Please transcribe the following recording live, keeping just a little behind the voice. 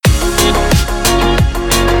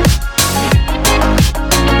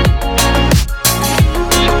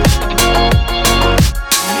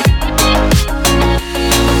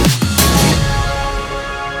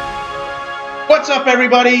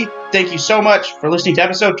everybody? Thank you so much for listening to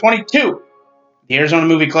episode 22 of the Arizona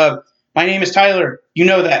Movie Club. My name is Tyler. You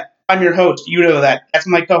know that. I'm your host. You know that. That's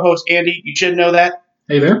my co-host, Andy. You should know that.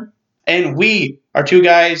 Hey there. And we are two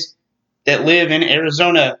guys that live in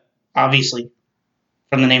Arizona, obviously.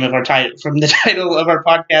 From the name of our title, from the title of our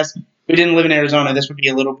podcast, if we didn't live in Arizona, this would be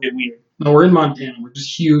a little bit weird. No, we're in Montana. We're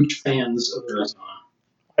just huge fans of Arizona.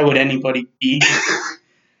 Why would anybody be?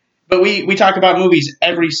 But we talk about movies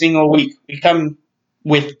every single week. We come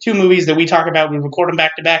with two movies that we talk about. We record them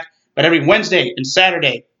back to back. But every Wednesday and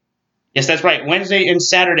Saturday, yes, that's right, Wednesday and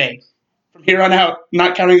Saturday, from here on out,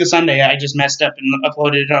 not counting the Sunday, I just messed up and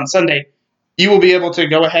uploaded it on Sunday, you will be able to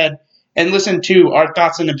go ahead and listen to our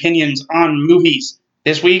thoughts and opinions on movies.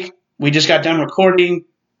 This week, we just got done recording.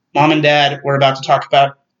 Mom and Dad, we're about to talk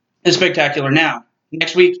about The Spectacular Now.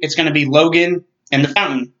 Next week, it's going to be Logan and The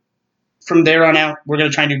Fountain. From there on out, we're going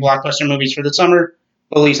to try and do blockbuster movies for the summer.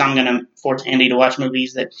 Well, at least I'm going to force Andy to watch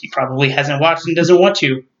movies that he probably hasn't watched and doesn't want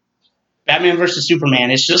to. Batman vs.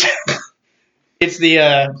 Superman. It's just... it's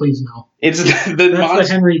the... Please no. It's the That's monster. the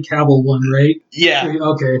Henry Cavill one, right? Yeah.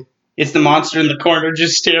 Okay. It's the monster in the corner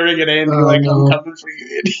just staring at Andy like, no. I'm coming for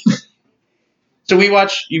you, Andy. So we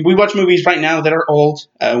watch movies right now that are old.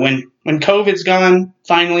 When COVID's gone,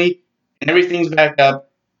 finally, and everything's back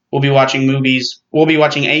up, we'll be watching movies. We'll be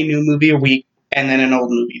watching a new movie a week and then an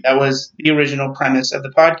old movie. That was the original premise of the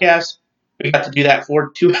podcast. We got to do that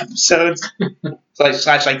for 2 episodes.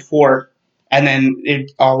 Slash 4. And then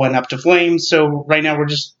it all went up to flames. So right now we're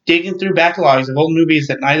just digging through backlogs of old movies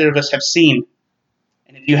that neither of us have seen.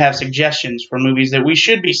 And if you have suggestions for movies that we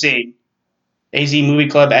should be seeing,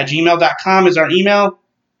 azmovieclub@gmail.com is our email.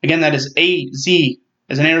 Again, that is AZ,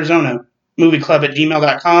 as in Arizona,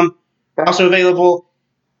 movieclub@gmail.com. We're also available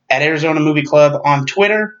at Arizona Movie Club on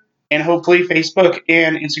Twitter and hopefully Facebook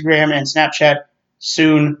and Instagram and Snapchat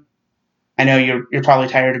soon. I know you're probably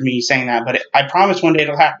tired of me saying that, but I promise one day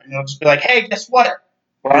it'll happen. It'll just be like, hey, guess what?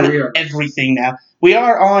 We're on everything now. We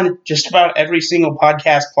are on just about every single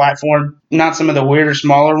podcast platform, not some of the weirder,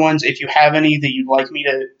 smaller ones. If you have any that you'd like me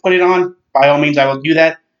to put it on, by all means, I will do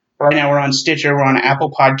that. Right now, we're on Stitcher, we're on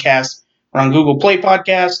Apple Podcasts, we're on Google Play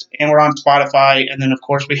Podcast, and we're on Spotify. And then, of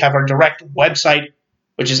course, we have our direct website,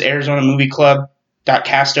 which is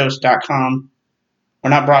arizonamovieclub.castos.com. We're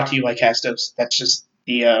not brought to you by Castos. That's just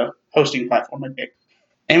the hosting platform I picked.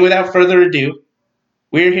 And without further ado,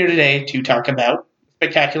 we're here today to talk about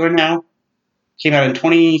Spectacular Now. Came out in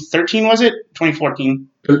 2013, was it? 2014.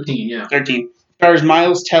 13, yeah. 13. Stars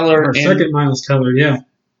Miles Teller. Our second Miles Teller, yeah.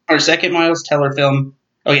 Our second Miles Teller film.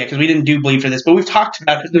 Oh, yeah, because we didn't do Bleed for this, but we've talked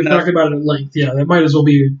about it. We've talked about it at length, yeah. That might as well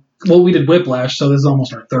be... Well, we did Whiplash, so this is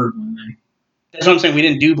almost our third one, then. That's what I'm saying. We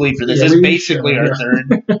didn't do Bleed for this. Yeah, This is basically our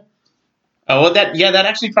third. Oh, well, that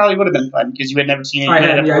actually probably would have been fun, because you had never seen it. I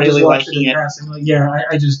had, yeah, really I just watched it in passing. Like, yeah,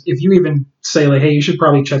 I just... If you even say, like, hey, you should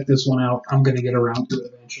probably check this one out, I'm going to get around to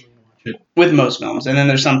it eventually and watch it. With most films. And then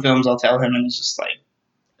there's some films I'll tell him, and it's just like...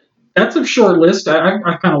 That's a short list.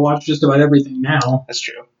 I've kind of watched just about everything now. That's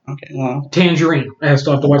true. Okay, well... Tangerine. I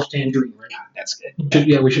still have to watch Tangerine, right? God, that's good.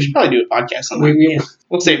 We should probably do a podcast on that.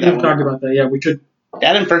 We'll save that one. We'll talk about that, yeah, we should.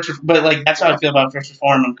 That and First Reform, but like, that's how I feel about First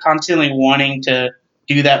Reform. I'm constantly wanting to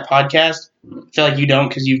do that podcast. I feel like you don't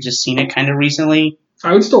because you've just seen it kind of recently.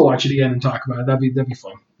 I would still watch it again and talk about it. That'd be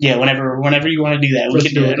fun. Yeah, whenever you want to do that, we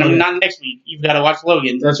can do it. And not next week. You've got to watch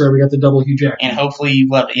Logan. That's right. We got the double Hugh Jackman. And hopefully you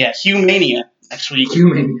love it. Yeah, Hugh Mania next week. Hugh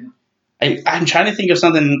Mania. I'm trying to think of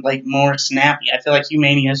something like more snappy. I feel like Hugh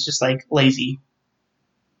Mania is just like lazy.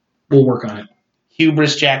 We'll work on it.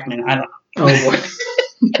 Hubris Jackman. I don't know. Oh boy,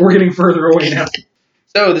 we're getting further away now.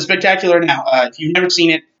 So The Spectacular Now. If you've never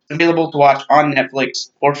seen it, it's available to watch on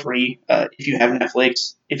Netflix for free. If you have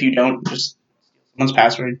Netflix, if you don't, just someone's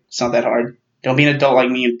password. It's not that hard. Don't be an adult like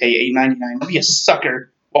me and pay $8.99. Don't be a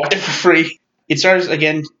sucker. Watch it for free. It stars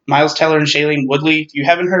again Miles Teller and Shailene Woodley. If you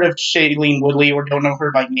haven't heard of Shailene Woodley or don't know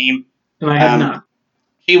her by name, and I have not.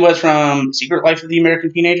 She was from Secret Life of the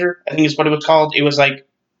American Teenager. I think is what it was called. It was like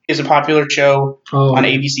it's a popular show on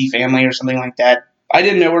ABC Family or something like that. I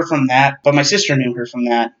didn't know her from that, but my sister knew her from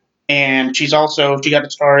that. And she got to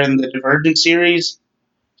star in the Divergent series.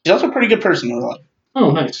 She's also a pretty good person in real life.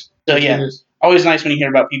 Oh, nice. So yeah, always nice when you hear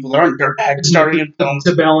about people that aren't dirtbags starring in films.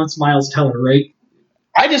 To balance Miles Teller, right?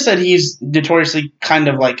 I just said he's notoriously kind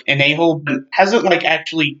of like an a-hole, but hasn't like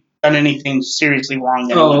actually done anything seriously wrong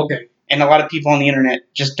yet. Oh, okay. And a lot of people on the internet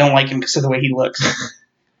just don't like him because of the way he looks.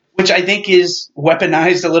 Which I think is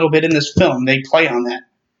weaponized a little bit in this film. They play on that.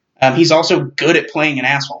 He's also good at playing an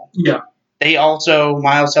asshole. Yeah. They also,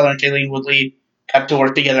 Miles Teller and Shailene Woodley, got to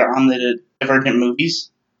work together on the Divergent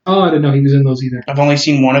movies. Oh, I didn't know he was in those either. I've only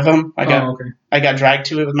seen one of them. I got dragged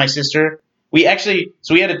to it with my sister, we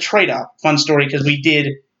had a trade-off. Fun story, because we did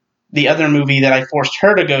the other movie that I forced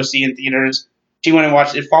her to go see in theaters. She went and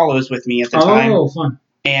watched It Follows with me at the time. Oh, fun.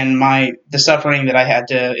 And the suffering that I had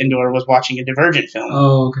to endure was watching a Divergent film.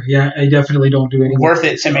 Oh, okay. Yeah, I definitely don't do anything. Worth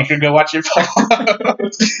it to make her go watch It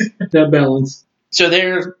Follows. That balance. So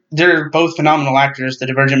they're both phenomenal actors. The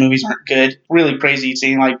Divergent movies aren't good. Really crazy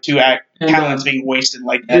seeing like two talents being wasted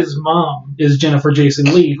like that. His mom is Jennifer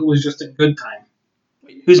Jason Leigh, who was just in Good Time.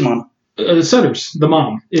 Wait, whose mom? Sutter's, the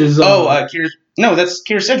mom, is... no, that's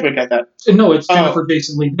Keira Sedgwick, I thought. No, it's Jennifer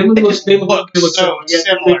Jason Leigh. They look so similar.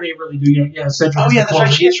 Yeah, they really do. Yeah, Sedgwick. Oh, yeah, that's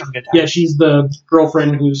right. She is from Good Time. Yeah, she's the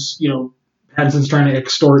girlfriend who's, Pattinson's trying to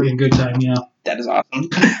extort in Good Time, yeah. That is awesome.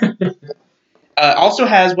 Also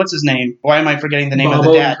has, what's his name? Why am I forgetting the name Bob of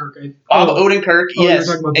the dad? Bob Odenkirk, yes.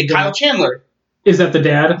 And Kyle Chandler. Is that the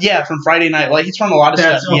dad? Yeah, from Friday Night. Like, he's from a lot of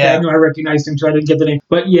stuff. Okay, yeah. I know I recognized him, so I didn't get the name.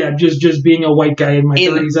 But yeah, just being a white guy in my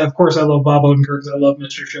 30s, of course I love Bob Odenkirk. I love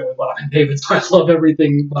Mr. Show and Bob and David, so I love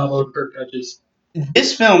everything Bob Odenkirk touches.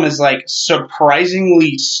 This film is, like,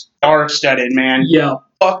 surprisingly star-studded, man. Yeah.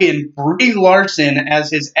 Fucking Brie Larson as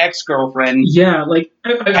his ex-girlfriend. Yeah, like...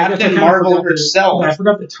 Captain Marvel herself. I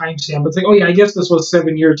forgot the timestamp. It's like, oh yeah, I guess this was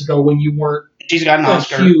 7 years ago when you weren't... She's got an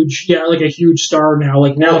Oscar. A huge star now.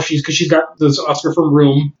 Like now because she's got this Oscar from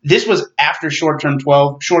Room. This was after Short Term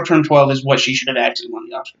 12. Short Term 12 is what she should have actually won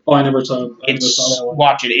the Oscar. Oh, I never saw that one.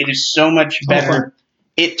 Watch it. It is so much better.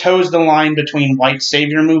 It toes the line between white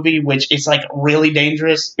savior movie, which is like really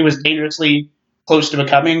dangerous. It was dangerously close to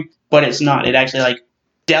becoming, but it's not. It actually like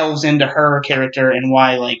delves into her character and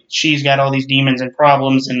why like she's got all these demons and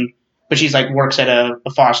problems but she's like works at a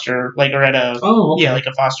foster like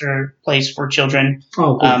a foster place for children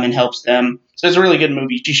and helps them. So it's a really good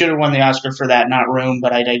movie. She should have won the Oscar for that, not Room,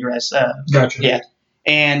 but I digress. Gotcha. Yeah.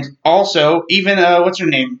 And also, even what's her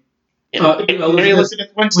name? Mary Elizabeth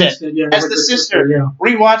Winstead as the sister. Yeah.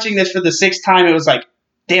 Rewatching this for the 6th time, it was like,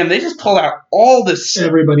 damn, they just pulled out all the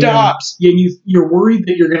stops. Yeah, you're worried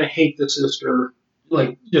that you're going to hate the sister.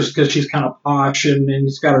 Like, just because she's kind of posh and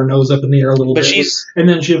has got her nose up in the air a little bit. And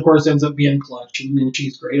then she, of course, ends up being clutch, and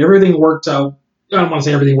she's great. Everything works out. I don't want to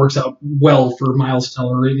say everything works out well for Miles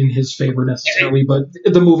Teller in his favor necessarily, but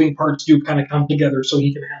the moving parts do kind of come together so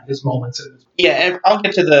he can have his moments. Yeah, and I'll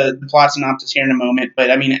get to the plot synopsis here in a moment,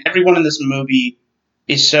 but I mean, everyone in this movie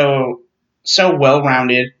is so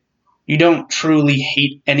well-rounded. You don't truly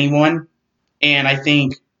hate anyone, and I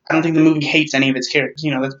don't think the movie hates any of its characters.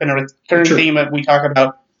 That's been a recurring theme of we talk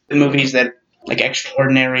about the movies that, like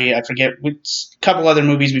Extraordinary, I forget, a couple other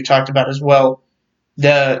movies we've talked about as well.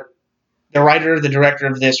 The writer, the director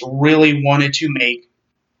of this really wanted to make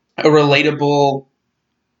a relatable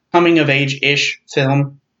coming-of-age-ish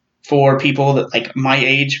film for people that, like, my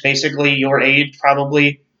age, basically, your age,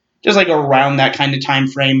 probably, just, like, around that kind of time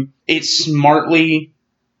frame. It's smartly,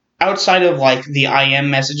 outside of, like, the IM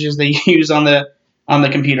messages they use on the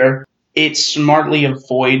computer, it smartly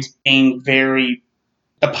avoids being very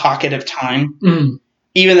a pocket of time. Mm.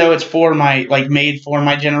 Even though it's made for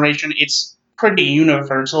my generation, it's pretty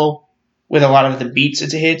universal with a lot of the beats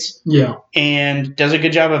it hits. Yeah. And does a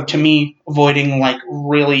good job of, to me, avoiding like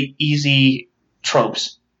really easy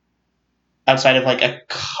tropes. Outside of like a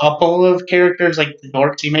couple of characters, like the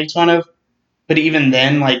dorks he makes fun of. But even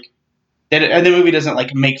then, like, the movie doesn't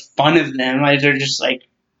like make fun of them. Like, they're just like,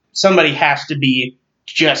 somebody has to be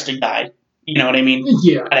just a guy. You know what I mean?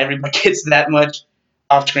 Yeah. Not everybody gets that much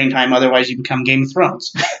off-screen time, otherwise you become Game of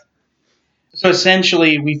Thrones. So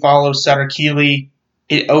essentially, we follow Sutter Keeley.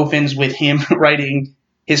 It opens with him writing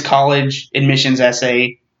his college admissions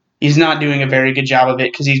essay. He's not doing a very good job of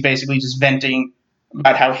it because he's basically just venting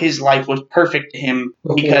about how his life was perfect to him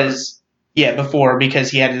because he had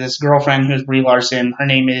this girlfriend who was Brie Larson. Her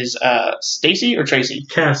name is Stacy or Tracy?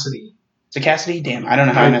 Cassidy. Is it Cassidy? Damn, I don't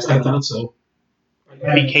know how I messed that up. I thought so.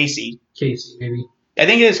 Maybe Casey. Casey, maybe. I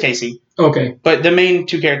think it is Casey. Okay. But the main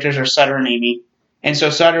two characters are Sutter and Amy. And so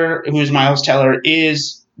Sutter, who's Miles Teller,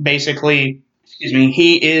 is basically,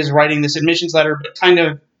 he is writing this admissions letter, but kind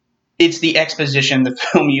of, it's the exposition the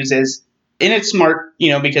film uses. And it's smart,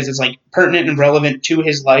 because it's like pertinent and relevant to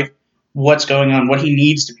his life, what's going on, what he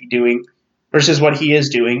needs to be doing versus what he is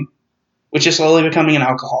doing, which is slowly becoming an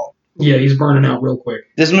alcoholic. Yeah, he's burning out real quick.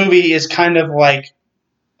 This movie is kind of like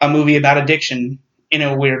a movie about addiction in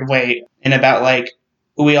a weird way and about like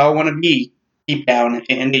who we all want to be deep down.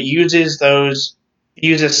 And it uses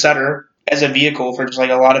Sutter as a vehicle for just like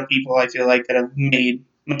a lot of people, I feel like, that have made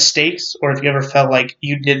mistakes, or if you ever felt like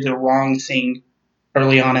you did the wrong thing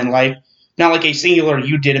early on in life. Not like a singular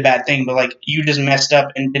you did a bad thing, but like you just messed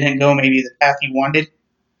up and didn't go maybe the path you wanted.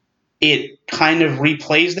 it kind of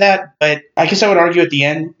replays that, but I guess I would argue at the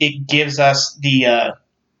end it gives us the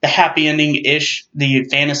happy ending-ish, the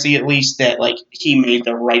fantasy at least, that like he made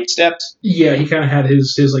the right steps. Yeah, he kind of had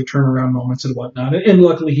his like turnaround moments and whatnot, and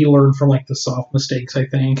luckily he learned from like the soft mistakes, I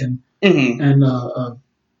think, and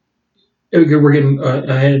we're getting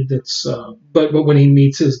ahead. That's but when he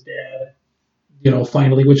meets his dad,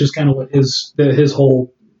 finally, which is kind of what his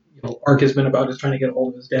whole arc has been about, is trying to get a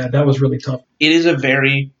hold of his dad. That was really tough. It is a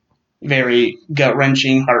very, very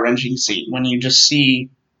gut-wrenching, heart-wrenching scene when you just see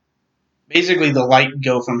basically the light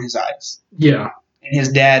go from his eyes. Yeah. And his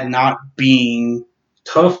dad not being...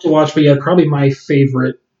 Tough to watch, but yeah, probably my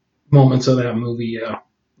favorite moments of that movie, yeah.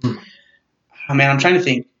 Oh, man, I'm trying to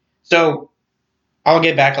think. So, I'll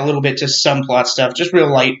get back a little bit to some plot stuff, just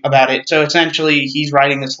real light about it. So, essentially, he's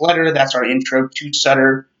writing this letter. That's our intro to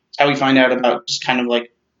Sutter. It's how we find out about just kind of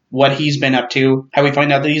like what he's been up to, how we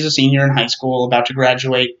find out that he's a senior in high school, about to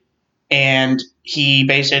graduate. And he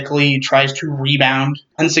basically tries to rebound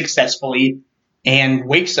unsuccessfully and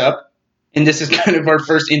wakes up. And this is kind of our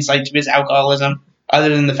first insight to his alcoholism,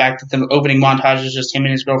 other than the fact that the opening montage is just him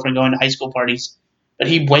and his girlfriend going to high school parties. But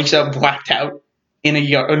he wakes up blacked out in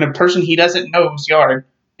a person he doesn't know's yard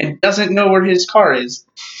and doesn't know where his car is.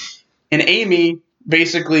 And Amy,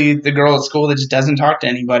 basically the girl at school that just doesn't talk to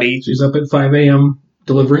anybody. She's up at 5 a.m.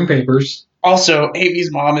 delivering papers. Also,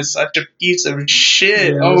 Amy's mom is such a piece of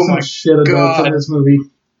shit. Yeah, oh my shit god! In this movie.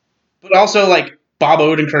 But also, like, Bob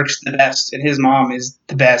Odenkirk's the best, and his mom is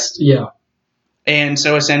the best. Yeah. And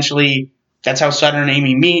so essentially, that's how Sutter and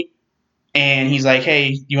Amy meet. And he's like,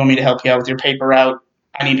 "Hey, you want me to help you out with your paper route?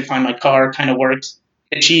 I need to find my car." Kind of works.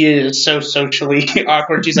 And she is so socially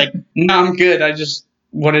awkward. She's like, "No, I'm good. I just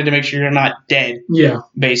wanted to make sure you're not dead." Yeah.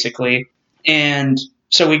 Basically. And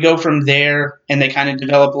so we go from there, and they kind of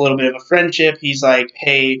develop a little bit of a friendship. He's like,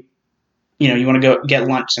 "Hey, you want to go get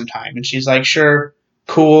lunch sometime?" And she's like, "Sure,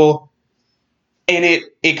 cool." And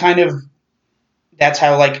it kind of, that's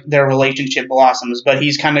how like their relationship blossoms. But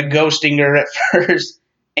he's kind of ghosting her at first,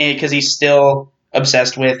 because he's still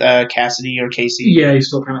obsessed with Cassidy or Casey. Yeah, he's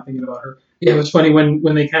still kind of thinking about her. Yeah, it was funny when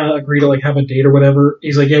they kind of agree to like have a date or whatever.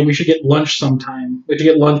 He's like, "Yeah, we should get lunch sometime. We should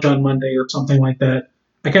get lunch on Monday or something like that."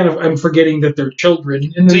 I'm forgetting that they're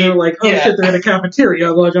children, and then they're like, "Oh shit, they're in a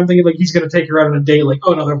cafeteria." Like, I'm thinking like he's gonna take her out on a date. Like,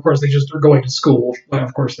 oh no, of course they just are going to school. Well,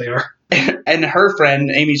 of course they are. And her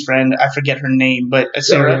friend, Amy's friend, I forget her name, but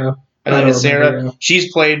Sarah. I believe it's Sarah. Remember, yeah.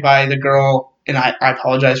 She's played by the girl, and I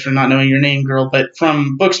apologize for not knowing your name, girl, but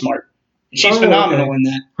from Booksmart. She's phenomenal in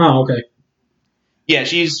that. Oh, okay. Yeah,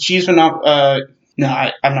 she's phenomenal. No,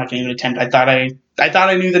 I'm not going to even attempt. I thought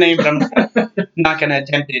I knew the name, but I'm not going to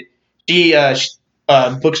attempt it.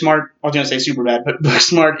 Booksmart, I was going to say Superbad, but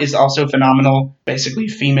Booksmart is also phenomenal. Basically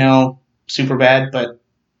female Superbad, but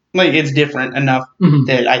like it's different enough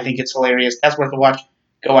that I think it's hilarious. That's worth a watch.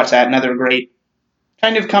 Go watch that. Another great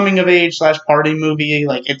kind of coming of age / party movie.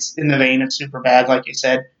 Like it's in the vein of Superbad, like you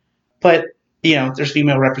said. But, there's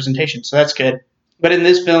female representation, so that's good. But in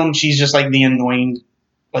this film, she's just like the annoying,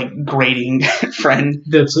 like grating friend.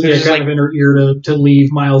 That's kind of in her ear to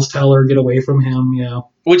leave Miles Teller, get away from him, yeah.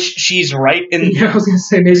 Which she's right in. Yeah, I was gonna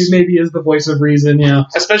say maybe is the voice of reason, yeah.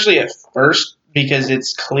 Especially at first, because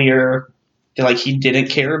it's clear that like he didn't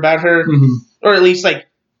care about her, or at least like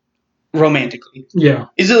romantically. Yeah,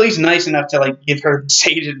 is at least nice enough to like give her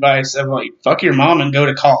sage advice of like fuck your mom and go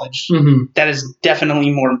to college. That is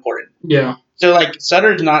definitely more important. Yeah. So like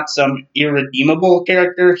Sutter's not some irredeemable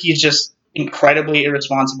character. He's just incredibly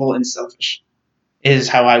irresponsible and selfish, is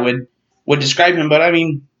how I would describe him. But I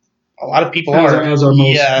mean, a lot of people are. As are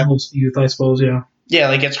most youth, I suppose, yeah. Yeah,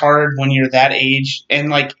 like it's hard when you're that age. And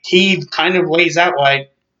like he kind of lays out why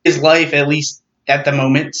his life, at least at the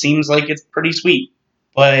moment, seems like it's pretty sweet.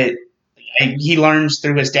 But he learns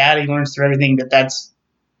through his dad, he learns through everything that's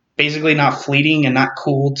basically not fleeting and not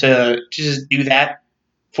cool to just do that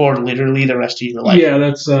for literally the rest of your life. Yeah,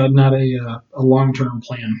 that's not a long-term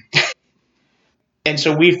plan. And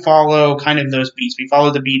so we follow kind of those beats. We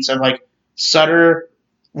follow the beats of like Sutter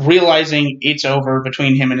realizing it's over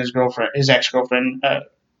between him and his girlfriend, his ex-girlfriend.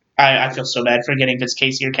 I feel so bad forgetting if it's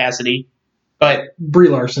Casey or Cassidy. But Brie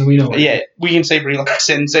Larson, we know it. Yeah, we can say Brie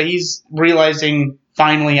Larson. So he's realizing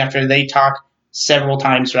finally after they talk several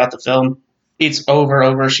times throughout the film, it's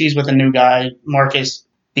over. She's with a new guy, Marcus,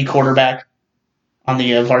 the quarterback on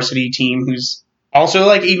the varsity team, who's also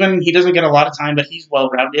like even he doesn't get a lot of time, but he's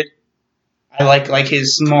well-rounded. I like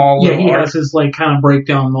his small. Yeah, he has his like kind of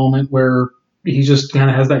breakdown moment where he just kind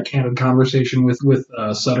of has that candid conversation with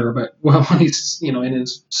Sutter, but when he's in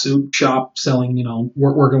his suit shop selling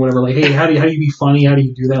work or whatever, like, hey, how do you be funny? How do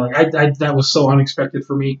you do that? Like, I that was so unexpected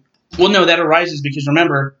for me. Well, no, that arises because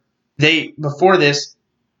remember before this,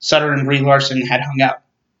 Sutter and Brie Larson had hung out.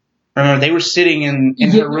 Remember, they were sitting in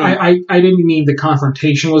her room. I didn't mean the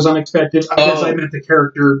confrontation was unexpected. I guess I meant the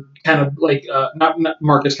character kind of like, not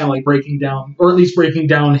Marcus, kind of like breaking down, or at least breaking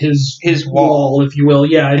down his wall, if you will.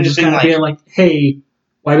 Yeah, and just kind of being like, hey,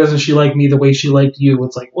 why doesn't she like me the way she liked you?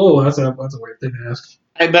 It's like, whoa, that's a weird thing to ask.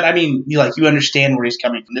 But I mean, you understand where he's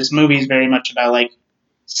coming from. This movie is very much about like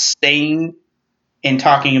staying and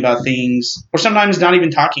talking about things, or sometimes not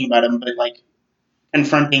even talking about them, but like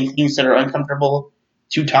confronting things that are uncomfortable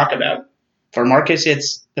to talk about. For Marcus,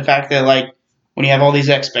 it's the fact that like when you have all these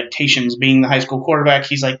expectations, being the high school quarterback,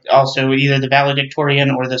 he's like also either the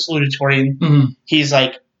valedictorian or the salutatorian. Mm-hmm. He's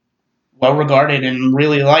like well regarded and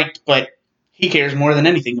really liked, but he cares more than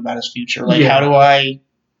anything about his future. Like, how do I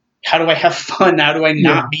have fun? How do I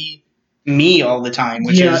not be me all the time?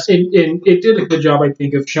 And it did a good job, I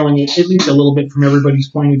think, of showing it at least a little bit from everybody's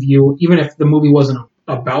point of view, even if the movie wasn't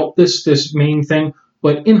about this main thing.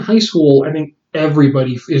 But in high school, I think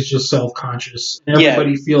everybody is just self-conscious.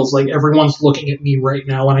 Everybody feels like everyone's looking at me right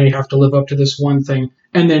now and I have to live up to this one thing.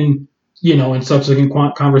 And then, in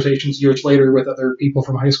subsequent conversations years later with other people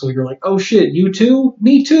from high school, you're like, oh shit, you too?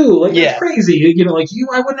 Me too. Like, that's crazy.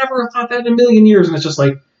 I would never have thought that in a million years. And it's just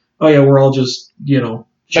like, oh yeah, we're all just,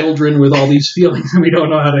 children with all these feelings and we don't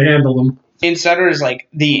know how to handle them. And Sutter is like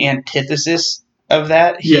the antithesis of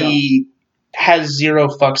that. He has zero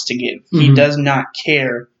fucks to give. Mm-hmm. He does not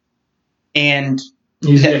care. And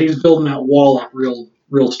he's building that wall up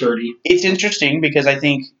real sturdy. It's interesting because I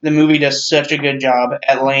think the movie does such a good job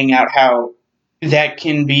at laying out how that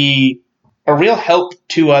can be a real help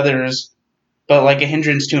to others, but like a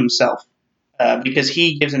hindrance to himself. Because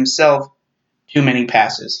he gives himself too many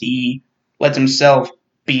passes. He lets himself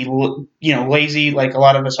be, lazy like a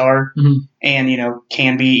lot of us are, mm-hmm. and,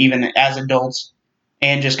 can be even as adults,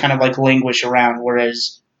 and just kind of like languish around.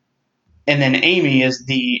 And then Amy is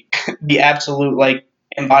the absolute like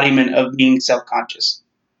embodiment of being self-conscious,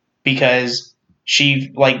 because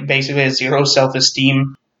she like basically has zero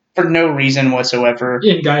self-esteem for no reason whatsoever.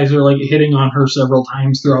 And guys are like hitting on her several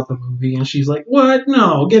times throughout the movie, and she's like, "What?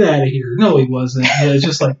 No, get out of here! No, he wasn't." Yeah, it's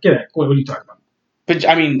just like, get out! What are you talking about? But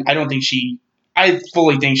I mean, I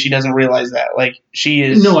fully think she doesn't realize that. Like, she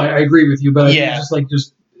is. No, I agree with you, but I think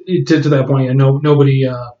just to that point,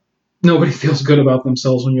 nobody feels good about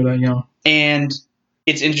themselves when you're that young. And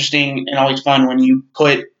it's interesting and always fun when you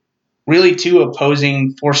put really two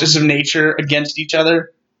opposing forces of nature against each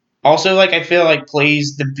other. Also, like, I feel like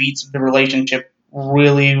plays the beats of the relationship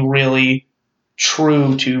really, really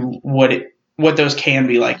true to what those can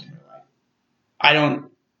be like. I don't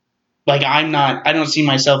see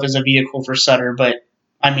myself as a vehicle for Sutter, but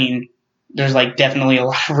I mean, there's like definitely a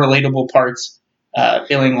lot of relatable parts.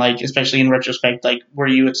 Feeling like, especially in retrospect, like, were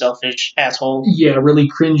you a selfish asshole? Yeah, really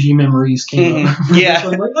cringy memories came up. Yeah.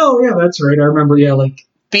 So I'm like, oh yeah, that's right. I remember, like,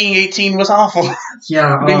 being 18 was awful.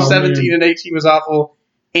 Yeah. Being 17 and 18 was awful.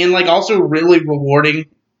 And like also really rewarding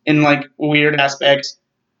in like weird aspects.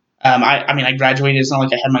 I graduated. It's not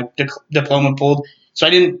like I had my diploma pulled, so I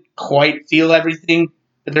didn't quite feel everything.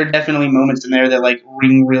 But there are definitely moments in there that like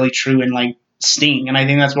ring really true and like sting. And I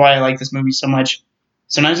think that's why I like this movie so much.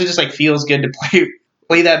 Sometimes it just like feels good to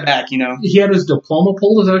play that back, He had his diploma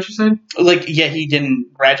pulled, is that what you said? Like, yeah, he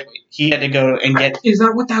didn't graduate. He had to go and get... Is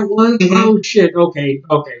that what that was? Mm-hmm. Oh, shit. Okay.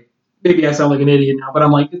 Maybe I sound like an idiot now, but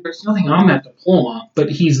I'm like, there's nothing on that diploma. But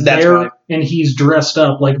he's there, and he's dressed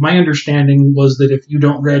up. Like, my understanding was that if you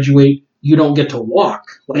don't graduate, you don't get to walk.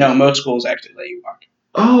 Like, no, most schools actually let you walk.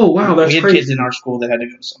 Oh, wow, that's crazy. We had kids in our school that had to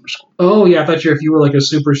go to summer school. Oh, yeah, I thought if you were like a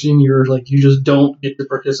super senior, like, you just don't get to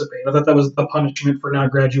participate. I thought that was the punishment for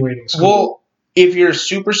not graduating school. Well, if you're a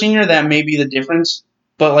super senior, that may be the difference.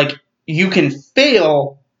 But, like, you can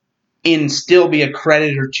fail and still be a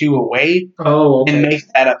credit or two away and make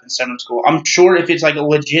that up in summer school. I'm sure if it's, like, a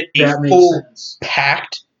legit, full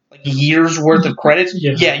packed, like, year's worth of credits,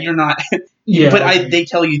 you're not. But they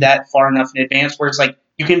tell you that far enough in advance where it's like,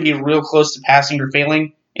 you can be real close to passing or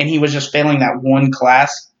failing, and he was just failing that one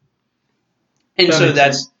class. And so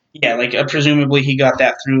that's, presumably he got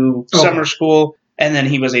that through summer school, and then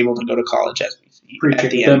he was able to go to college at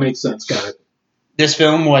the end. That makes sense. Got it. This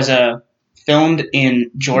film was filmed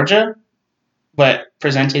in Georgia, but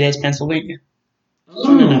presented as Pennsylvania.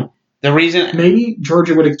 Oh. The reason... Maybe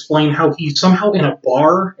Georgia would explain how he's somehow in a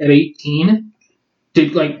bar at 18.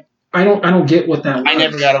 I don't get what that was. I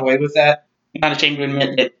never got away with that. I'm not ashamed to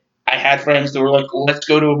admit that I had friends that were like, let's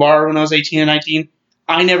go to a bar when I was 18 and 19.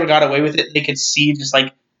 I never got away with it. They could see just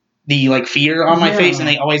like the like fear on my face, and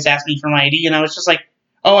they always asked me for my ID, and I was just like,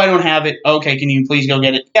 oh, I don't have it. Okay, can you please go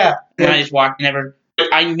get it? Yeah. And I just walked, never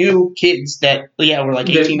I knew kids that were like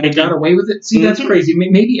 18, they got away with it. See, that's crazy.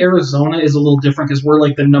 Maybe Arizona is a little different because we're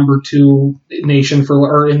like the number 2 nation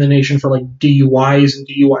in the nation for like DUIs and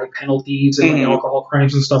DUI penalties and like alcohol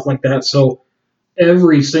crimes and stuff like that. So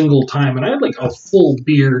every single time, and I had like a full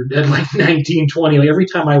beard at like 19, 20. Like every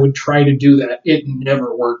time I would try to do that, it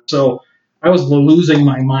never worked. So I was losing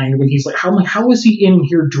my mind when he's like, how is he in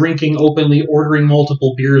here drinking openly, ordering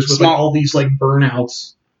multiple beers with like all these like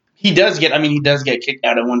burnouts? He does get kicked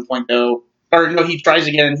out at one point though, or no, he tries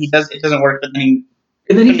again and it doesn't work, but then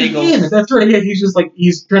he gets in. That's right. Yeah,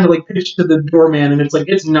 he's trying to like pitch to the doorman, and it's like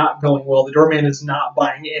it's not going well. The doorman is not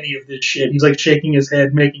buying any of this shit. He's like shaking his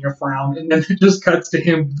head, making a frown, and then it just cuts to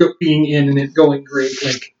him being in and it going great.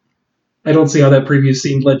 Like I don't see how that previous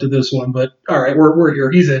scene led to this one, but all right, we're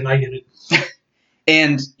here. He's in. I get it.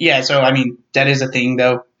 And yeah, so I mean that is a thing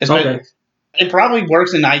though. Okay. It probably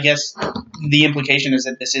works, and I guess the implication is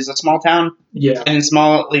that this is a small town. Yeah. And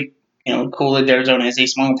Coolidge, Arizona is a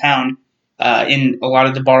small town. In a lot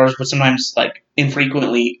of the bars would sometimes like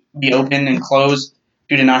infrequently be open and close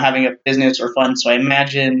due to not having a business or fun. So I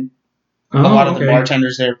imagine a lot of the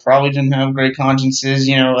bartenders there probably didn't have great consciences,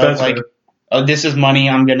 oh, this is money,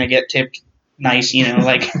 I'm going to get tipped nice,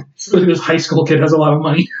 like. So this high school kid has a lot of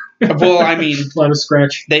money. Well, I mean. A lot of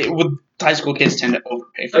scratch. High school kids tend to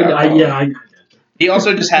overpay for alcohol. He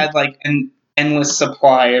also just had like an endless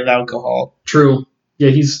supply of alcohol. True.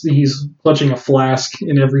 Yeah, he's clutching a flask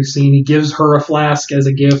in every scene. He gives her a flask as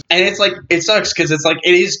a gift, and it's like it sucks because it's like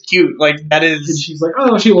it is cute. Like that is. And she's like,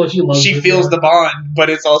 oh, she loves. She feels the bond,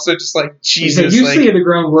 but it's also just like Jesus. You see the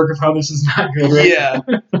groundwork of how this is not good, right?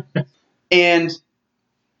 Yeah. And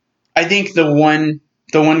I think the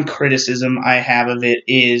one criticism I have of it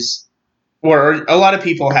is, or a lot of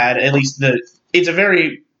people had, at least it's a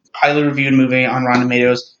very highly reviewed movie on Rotten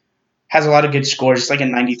Tomatoes, has a lot of good scores. It's like a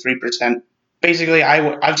 93%. Basically,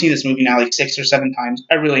 I've seen this movie now like 6 or 7 times.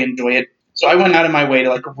 I really enjoy it. So I went out of my way to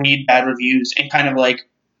like read bad reviews and kind of like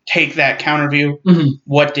take that counter view. Mm-hmm.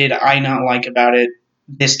 What did I not like about it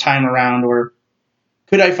this time around, or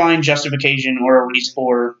could I find justification or a reason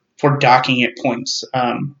for docking it points?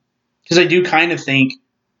 Because I do kind of think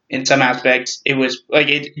in some aspects it was like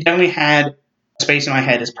it definitely had space in my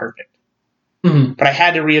head as perfect. Mm-hmm. But I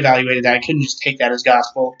had to reevaluate that. I couldn't just take that as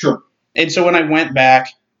gospel. Sure. And so when I went back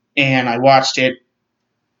and I watched it,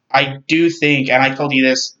 I do think, and I told you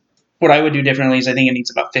this, what I would do differently is I think it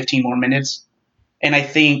needs about 15 more minutes. And I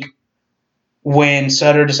think when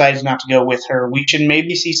Sutter decides not to go with her, we should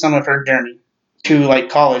maybe see some of her journey to like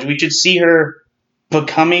college. We should see her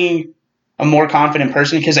becoming a more confident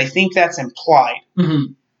person because I think that's implied.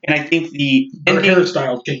 Mm-hmm. And I think her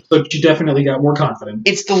hairstyle changed, so she definitely got more confident.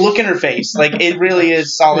 It's the look in her face. Like it really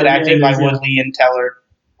is solid acting by Woodley and Teller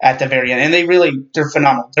at the very end. And they're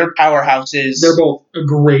phenomenal. They're powerhouses. They're both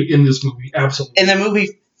great in this movie, absolutely. And the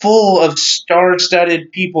movie full of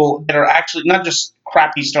star-studded people that are actually not just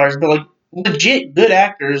crappy stars, but like legit good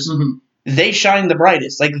actors. Mm-hmm. They shine the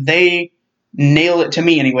brightest. Like they nail it, to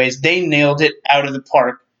me anyways. They nailed it out of the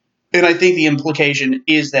park. And I think the implication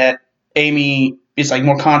is that Amy is like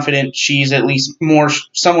more confident. She's at least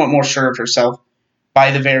somewhat more sure of herself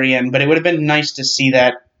by the very end. But it would have been nice to see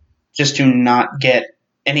that, just to not get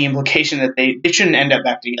any implication that they shouldn't end up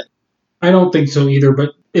back together. I don't think so either,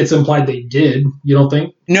 but it's implied they did. You don't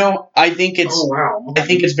think? No, I think it's. Oh wow! I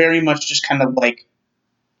think it's very much just kind of like,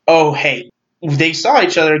 oh hey, they saw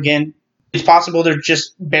each other again. It's possible they're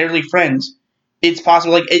just barely friends. It's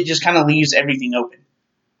possible it just kind of leaves everything open.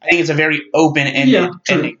 I think it's a very open-ended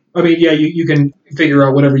ending. I mean, yeah, you can figure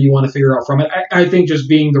out whatever you want to figure out from it. I think just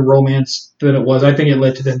being the romance that it was, I think it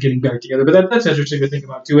led to them getting back together. But that's interesting to think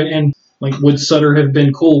about too. And like, would Sutter have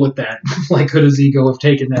been cool with that? Like, could his ego have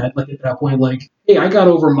taken that? Like at that point, like, hey, I got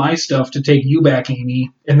over my stuff to take you back,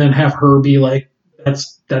 Amy, and then have her be like,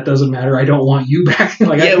 that doesn't matter. I don't want you back.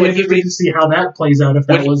 Like, yeah, I'd be interested to see how that plays out. If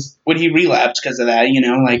that would he relapse because of that?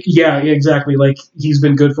 Like, yeah, exactly. Like he's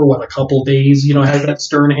been good for a couple days. Has that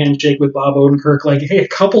stern handshake with Bob Odenkirk. Like, hey, a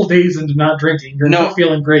couple days into not drinking, you're not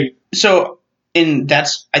feeling great. So, I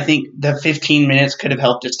think the 15 minutes could have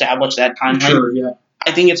helped establish that timeline. Sure, yeah.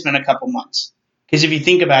 I think it's been a couple months because if you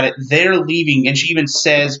think about it, they're leaving, and she even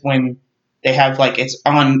says when they have when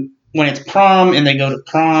it's prom and they go to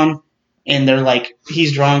prom. And they're like,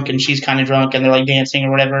 he's drunk and she's kind of drunk and they're like dancing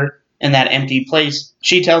or whatever in that empty place.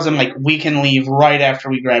 She tells him like, we can leave right after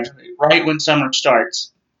we graduate, right when summer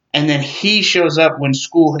starts. And then he shows up when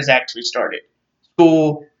school has actually started.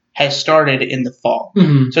 School has started in the fall.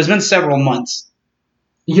 Mm-hmm. So it's been several months.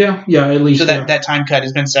 Yeah, at least. So that time cut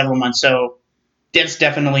has been several months. So that's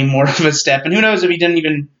definitely more of a step. And who knows if he didn't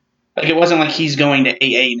even, it wasn't like he's going to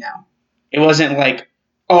AA now. It wasn't like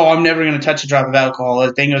oh, I'm never going to touch a drop of alcohol.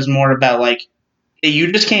 The thing was more about, like, hey,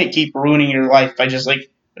 you just can't keep ruining your life by just, like,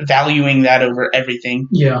 valuing that over everything.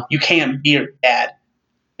 Yeah. You can't be your dad.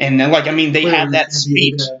 And then, like, I mean, they have that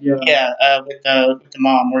speech, with the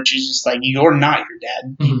mom, where she's just like, "You're not your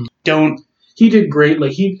dad. Mm-hmm. Don't." He did great.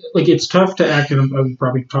 Like it's tough to act. And I've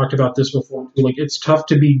probably talked about this before. Like, it's tough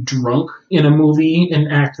to be drunk in a movie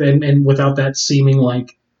and act and without that seeming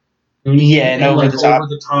like and over like the top. over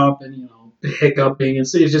the top, and hiccuping.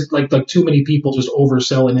 It's just like too many people just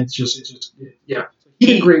oversell, and it's just yeah. He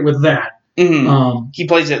did great with that. Mm-hmm. He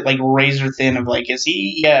plays it like razor thin of like, is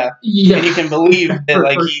he? Yeah. And you can believe that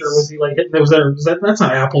like for he's. Sure. Was he like that's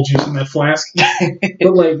not apple juice in that flask?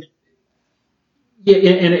 But like. Yeah,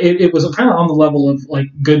 and it was kind of on the level of like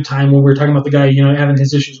Good Time when we were talking about the guy, having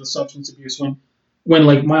his issues with substance abuse. When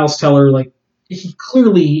like Miles Teller, like he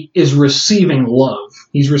clearly is receiving love.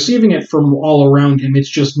 He's receiving it from all around him.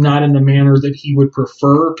 It's just not in the manner that he would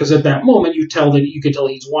prefer. Because at that moment, you could tell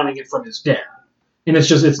he's wanting it from his dad, and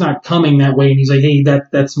it's not coming that way. And he's like, hey,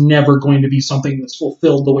 that's never going to be something that's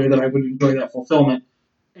fulfilled the way that I would enjoy that fulfillment.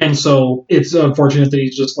 And so it's unfortunate that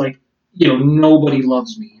he's just like, nobody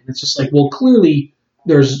loves me. And it's just like, well, clearly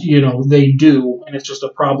there's, they do, and it's just a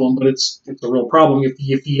problem, but it's a real problem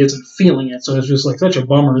if he isn't feeling it. So it's just like such a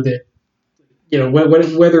bummer that,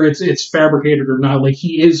 whether it's fabricated or not, like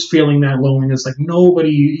he is feeling that loneliness, like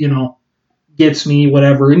nobody, gets me,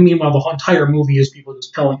 whatever. And meanwhile, the whole entire movie is people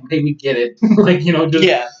just telling him, hey, we get it. like, just,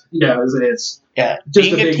 it's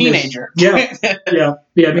just being a teenager. Yeah.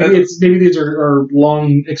 Maybe these are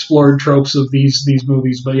long explored tropes of these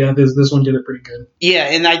movies, but yeah, this one did it pretty good. Yeah,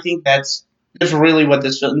 and I think that's really what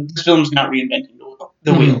this film's not reinventing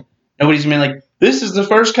the wheel. Nobody's been like, this is the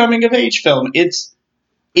first coming of age film. It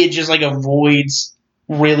just like avoids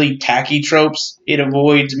really tacky tropes. It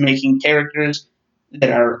avoids making characters that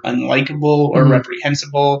are unlikable or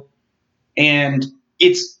reprehensible, and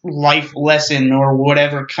its life lesson or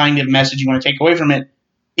whatever kind of message you want to take away from it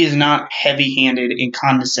is not heavy-handed and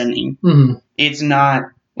condescending. It's not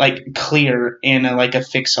like clear and like a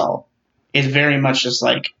fix-all. It's very much just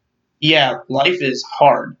like, yeah, life is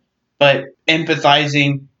hard, but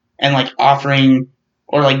empathizing and like offering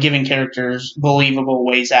or like giving characters believable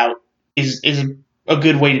ways out is a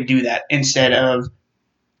good way to do that, instead of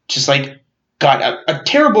just like, God, a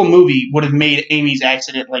terrible movie would have made Amy's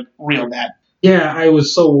accident like real bad. Yeah, I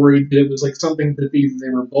was so worried that it was like something that they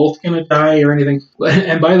were both gonna die or anything.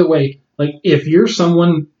 And by the way, like if you're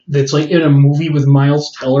someone that's like in a movie with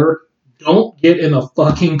Miles Teller, don't get in a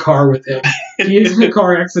fucking car with him. He is in a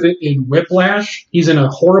car accident in Whiplash. He's in a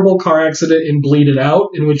horrible car accident in Bleed It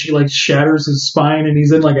Out, in which he like shatters his spine and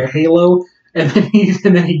he's in like a halo. And then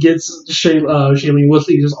he gets Shailene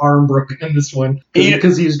Woodley's arm broken in this one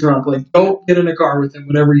because he's drunk. Like, don't get in a car with him,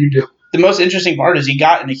 whatever you do. The most interesting part is he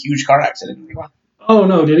got in a huge car accident. Oh,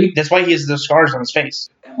 no, did he? That's why he has those scars on his face.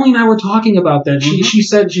 Emily and I were talking about that. She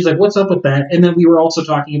said, she's like, what's up with that? And then we were also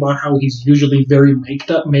talking about how he's usually very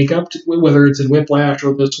makeup, whether it's in Whiplash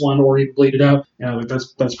or this one or even Bleed It Out. Yeah,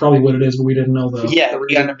 that's probably what it is, but we didn't know the he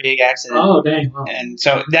got in a big accident. Oh, dang. Wow. And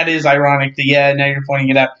so that is ironic that, now you're pointing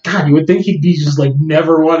it out. God, you would think he'd be just like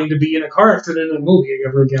never wanting to be in a car accident in a movie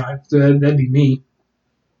ever again. That'd be me.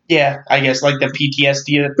 Yeah, I guess like the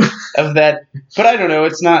PTSD of that. But I don't know,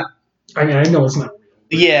 it's not... I mean, I know it's not real.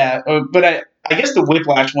 Yeah, but I guess the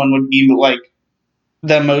Whiplash one would be like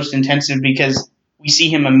the most intensive, because we see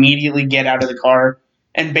him immediately get out of the car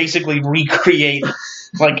and basically recreate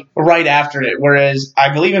like right after it. Whereas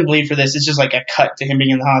I believe in Bleed for this, it's just like a cut to him being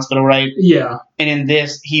in the hospital, right? Yeah. And in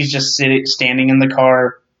this, he's just standing in the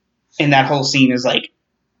car, and that whole scene is like,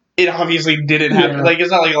 it obviously didn't happen. Yeah. Like,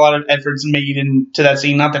 it's not like a lot of efforts made into that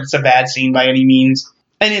scene. Not that it's a bad scene by any means.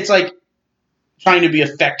 And it's like trying to be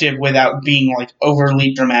effective without being like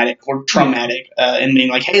overly dramatic or traumatic, and being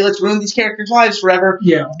like, hey, let's ruin these characters' lives forever.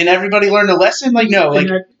 Yeah. And everybody learned a lesson. Like, no, like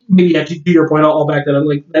maybe to your point, I'll back that up.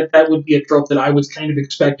 Like that would be a trope that I was kind of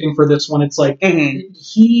expecting for this one. It's like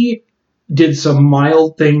he did some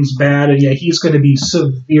mild things bad, and he's going to be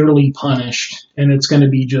severely punished, and it's going to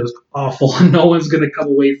be just awful, and no one's going to come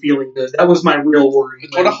away feeling good. That was my real worry.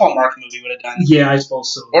 It's what a Hallmark movie would have done. Yeah, I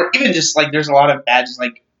suppose so. Or even just like, there's a lot of bad, just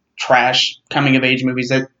like trash coming of age movies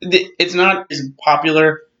that it's not as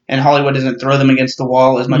popular, and Hollywood doesn't throw them against the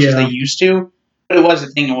wall as much as they used to. But it was a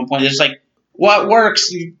thing at one point. It's like, what works?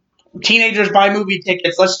 Teenagers buy movie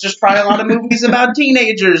tickets. Let's just try a lot of movies about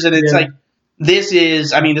teenagers, and it's like. This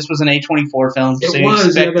was an A24 film, so you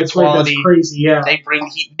expect the quality. That's crazy, They bring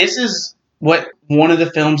this is one of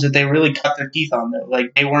the films that they really cut their teeth on, though.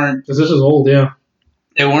 Like, they weren't... Because this is old,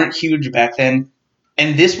 They weren't huge back then.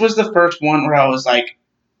 And this was the first one where I was like,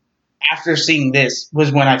 after seeing this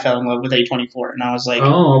was when I fell in love with A24, and I was like,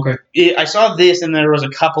 oh, okay. I saw this, and there was a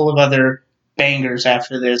couple of other bangers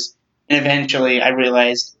after this, and eventually I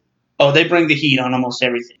realized, oh, they bring the heat on almost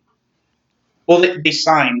everything. Well, they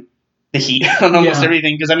sign the heat on almost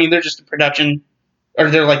everything, because, I mean, they're just a production, or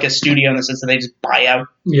they're like a studio in the sense that they just buy out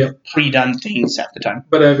pre-done things half the time.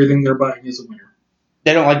 But everything they're buying is a winner.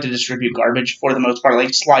 They don't like to distribute garbage for the most part.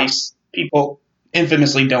 Like Slice, people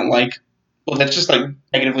infamously don't like. Well, that's just like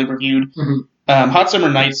negatively reviewed. Mm-hmm. Hot Summer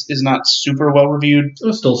Nights is not super well reviewed.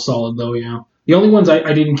 It's still solid though, yeah. The only ones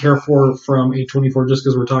I didn't care for from A24, just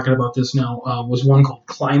because we're talking about this now, was one called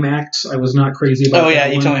Climax. I was not crazy about that. Oh yeah,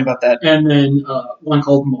 you told me about that. And then one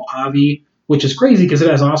called Mojave, which is crazy because it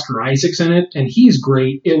has Oscar Isaacs in it, and he's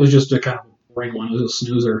great. It was just a kind of boring one. It was a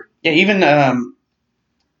snoozer. Yeah, even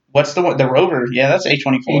what's the one? The Rover. Yeah, that's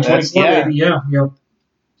A24. A24, baby. Yeah.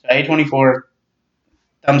 So A24,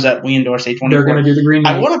 thumbs up. We endorse A24. They're going to do the Green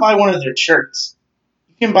Knight. I want to buy one of their shirts.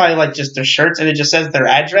 You can buy like just their shirts, and it just says their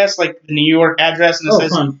address, like the New York address, and it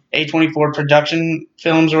says fun. A24 Production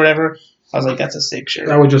Films or whatever. I was like, that's a sick shirt.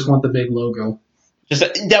 I would just want the big logo.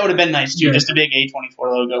 That would have been nice too, just a big A24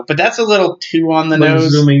 logo. But that's a little too on the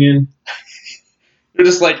nose. Zooming in. You're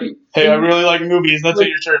just like, hey, I really like movies. That's what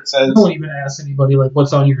your shirt says. I don't even ask anybody like,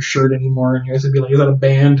 what's on your shirt anymore, and you guys would be like, is that a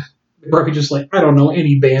band? They're probably just like, I don't know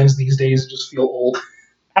any bands these days. Just feel old.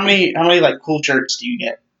 How many like cool shirts do you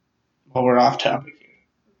get? While we're off topic here,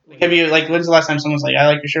 like, have you like when's the last time someone's like, I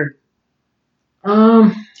like your shirt? Do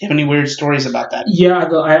you have any weird stories about that? Yeah,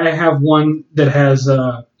 I have one that has,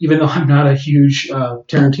 even though I'm not a huge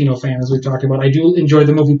Tarantino fan, as we've talked about, I do enjoy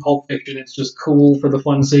the movie Pulp Fiction. It's just cool for the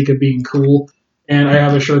fun sake of being cool. And I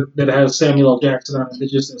have a shirt that has Samuel L. Jackson on it that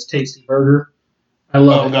just says Tasty Burger. I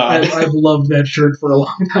love it. God. I've loved that shirt for a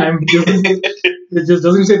long time. It just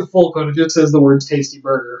doesn't say the full quote. It just says the words Tasty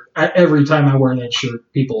Burger. Every time I wear that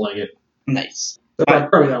shirt, people like it. Nice. So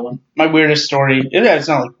probably that one. My weirdest story, it's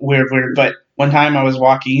not like weird, but one time I was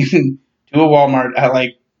walking to a Walmart at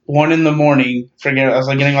like 1 a.m. I was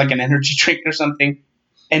like getting like an energy drink or something,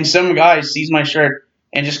 and some guy sees my shirt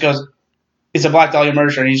and just goes, it's a Black Dahlia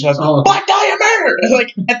Murder shirt, and he just goes, Black Dahlia Murder!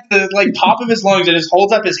 Like at the like top of his lungs, and just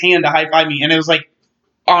holds up his hand to high five me, and it was like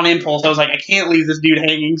on impulse. I was like, I can't leave this dude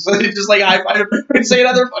hanging, so I just like high five him and say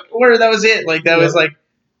another fucking word. That was it. Like that was like,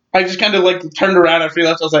 I just kind of like turned around after he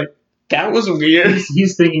left. I was like, that was weird.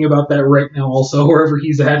 He's thinking about that right now, also wherever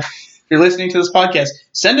he's at. If you're listening to this podcast,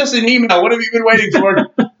 send us an email. What have you been waiting for?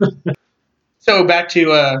 So back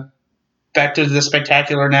to the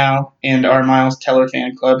Spectacular Now and our Miles Teller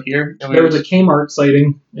fan club here. There was a Kmart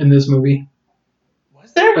sighting in this movie.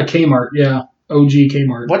 Was there? A Kmart, yeah. OG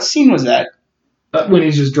Kmart. What scene was that? When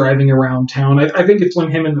he's just driving around town. I think it's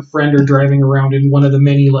when him and the friend are driving around in one of the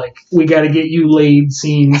many, like, we gotta get you laid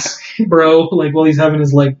scenes, bro. Like, while he's having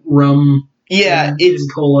his, like, rum and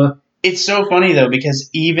cola. It's so funny, though, because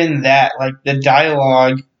even that, like, the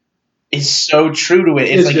dialogue is so true to it.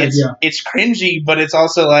 It's like, good, it's cringy, but it's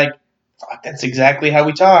also like, fuck, that's exactly how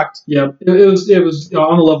we talked. Yeah, it was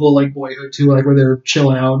on the level of, like, Boyhood, too, like, where they're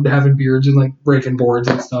chilling out, having beers and, like, breaking boards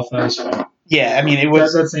and stuff. That was fun. Yeah, I mean, it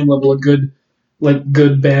was... That same level of good,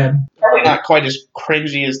 bad. Probably not quite as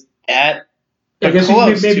cringy as that. I guess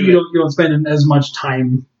maybe you don't spend as much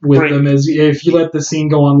time with them as if you let the scene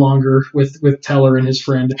go on longer with Teller and his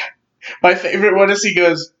friend. My favorite one is he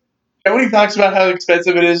goes, and when he talks about how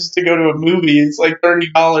expensive it is to go to a movie, it's like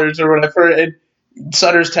 $30 or whatever, and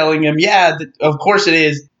Sutter's telling him, yeah, of course it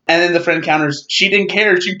is. And then the friend counters, she didn't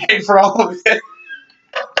care, she paid for all of it.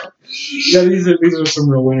 Yeah, these are some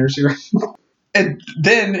real winners here. And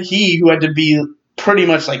then he, who had to be pretty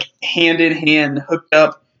much like hand in hand hooked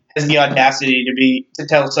up, has the audacity to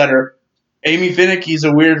tell Sutter, Amy Finnecky's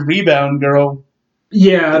a weird rebound girl.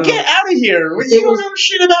 Yeah. Get out of here. You don't know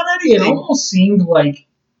shit about anything. It almost seemed like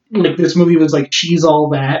this movie was like She's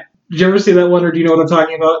All That. Did you ever see that one, or do you know what I'm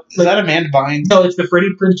talking about? Is that Amanda Bynes? No, it's the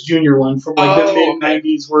Freddie Prinze Jr. one from like the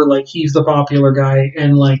mid-90s where like he's the popular guy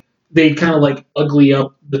and like they kind of like ugly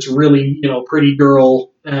up this really, pretty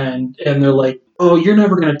girl and they're like, oh, you're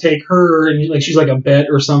never going to take her, and like she's like a bet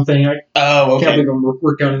or something. I can't believe I'm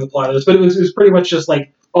recounting the plot of this, but it was pretty much just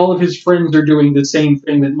like all of his friends are doing the same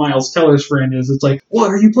thing that Miles Teller's friend is. It's like, what,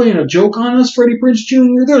 are you playing a joke on us, Freddie Prinze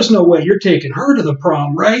Jr.? There's no way you're taking her to the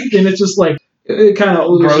prom, right? And it's just like, it kind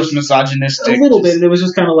of gross, misogynistic. A little bit, and it was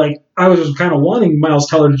just kind of like, I was just kind of wanting Miles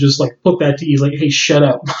Teller to just like put that to ease, like, hey, shut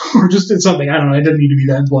up, or just did something. I don't know. It didn't need to be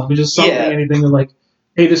that blunt, but just something, anything that like,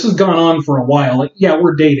 hey, this has gone on for a while. Like, yeah,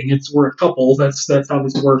 we're dating. We're a couple. That's how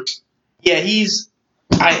this works. Yeah, his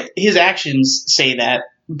actions say that,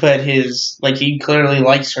 but he clearly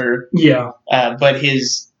likes her. Yeah. But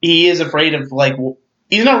he is afraid of like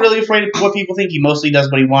he's not really afraid of what people think. He mostly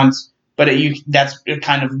does what he wants. But that's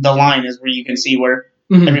kind of the line is where you can see where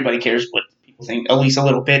everybody cares what people think, at least a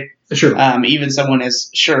little bit. Sure. Even someone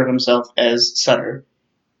as sure of himself as Sutter.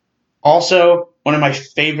 Also, one of my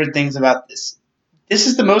favorite things about this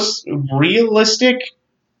is the most realistic,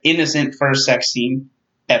 innocent first sex scene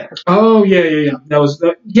ever. Oh, yeah. That was,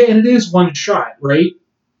 and it is one shot, right?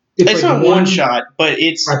 It's like not one shot, but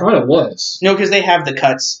it's... I thought it was. No, because they have the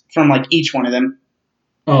cuts from, like, each one of them.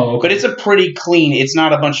 Oh, okay. But it's a pretty clean... It's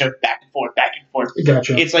not a bunch of back and forth.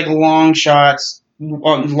 Gotcha. It's, like, long shots,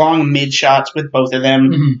 long mid-shots with both of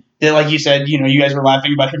them. Mm-hmm. That, like you said, you guys were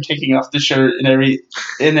laughing about him taking off the shirt and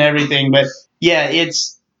everything. But, yeah,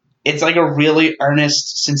 it's like a really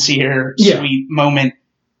earnest, sincere, sweet moment.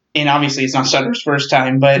 And obviously it's not Sutter's first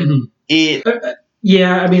time, but it...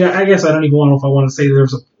 Yeah, I mean, I guess I don't even know if I want to say there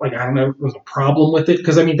was a problem with it,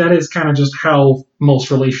 because I mean that is kind of just how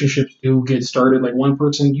most relationships do get started. Like one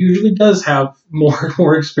person usually does have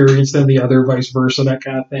more experience than the other, vice versa, that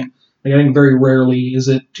kind of thing. Like I think very rarely is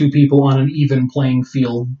it two people on an even playing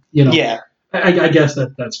field. Yeah, I guess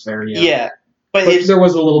that's fair. Yeah. Yeah, but there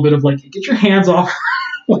was a little bit of like, get your hands off.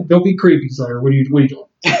 Like, don't be creepy, Sutter. What are you doing?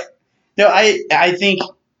 No, I think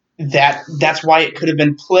that's why it could have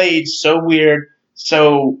been played so weird.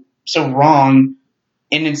 So wrong,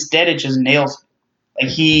 and instead it just nails it.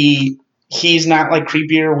 Like he's not like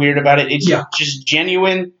creepy or weird about it. It's just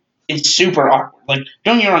genuine. It's super awkward. Like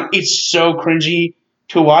don't get me wrong, it's so cringy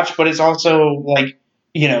to watch, but it's also like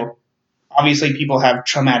obviously people have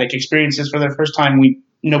traumatic experiences for their first time.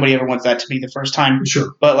 Nobody ever wants that to be the first time.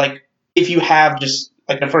 Sure, but like if you have just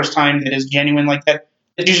like the first time that is genuine like that.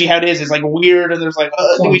 That's usually how it is. It's like weird, and there's like,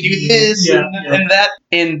 do we do this and that?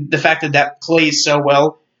 And the fact that plays so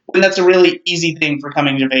well, and that's a really easy thing for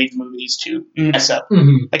coming of age movies to mess up.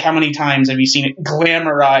 Mm-hmm. Like how many times have you seen it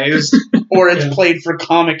glamorized, or it's played for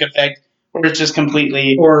comic effect, or it's just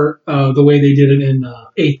completely... Or the way they did it in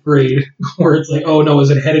 8th grade, where it's like, oh no, is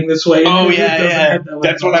it heading this way? Oh yeah.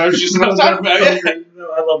 That's what I was just talking about.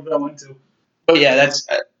 I love that one too. Oh yeah, that's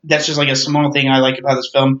just like a small thing I like about this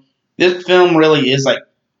film. This film really is like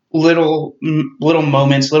little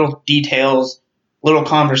moments, little details, little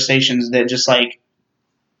conversations that just like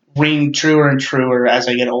ring truer and truer as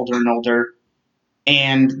I get older and older.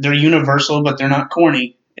 And they're universal, but they're not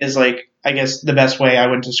corny, is like, I guess, the best way I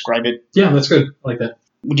would describe it. Yeah, that's good. I like that.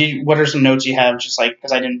 What are some notes you have? Just like,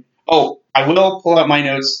 because I didn't... Oh, I will pull out my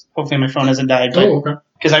notes. Hopefully my phone hasn't died. But, okay.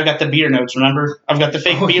 Because I've got the beer notes, remember? I've got the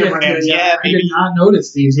fake beer brands. Yeah, I did not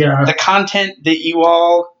notice these, The content that you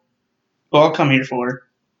all come here for.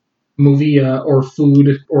 Movie or food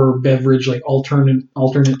or beverage, like alternate.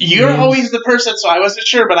 You're names. always the person, so I wasn't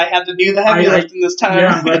sure, but I had to do the heavy lifting this time. Yeah,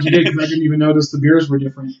 I'm glad you did, because I didn't even notice the beers were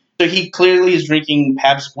different. So he clearly is drinking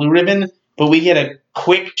Pabst Blue Ribbon, but we get a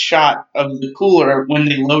quick shot of the cooler when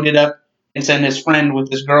they load it up and send his friend with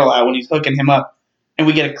this girl out when he's hooking him up, and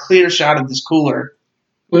we get a clear shot of this cooler.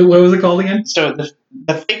 What was it called again? So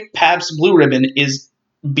the fake Pabst Blue Ribbon is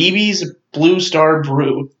BB's Blue Star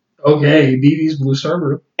Brew. Okay, BB's Blue Star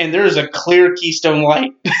Brew. And there is a clear Keystone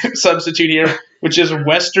Light substitute here, which is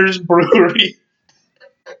Wester's Brewery.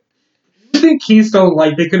 I think Keystone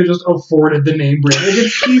Light, they could have just afforded the name brand. Like,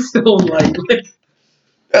 it's Keystone Light.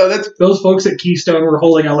 Those folks at Keystone were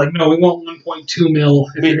holding out like, no, we want 1.2 mil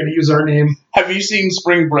if you're going to use our name. Have you seen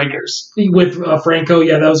Spring Breakers? With Franco?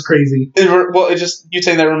 Yeah, that was crazy. You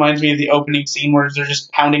saying that reminds me of the opening scene where they're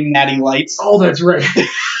just pounding Natty Lights. Oh, that's right.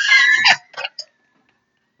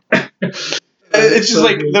 It's just so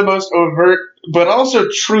like good. The most overt, but also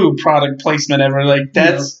true product placement ever. Like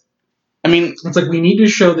that's, I mean, it's like we need to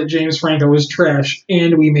show that James Franco is trash,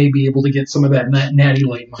 and we may be able to get some of that Natty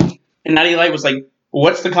Light money. And Natty Light was like,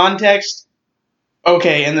 "What's the context?"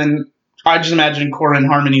 Okay, and then I just imagine Cora and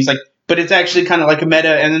Harmony's like, but it's actually kind of like a meta,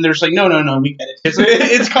 and then there's like, no, we get it.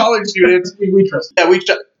 It's college students. we trust. Yeah, we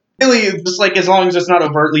trust. Really, just like as long as it's not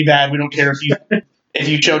overtly bad, we don't care if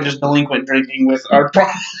you show just delinquent drinking with our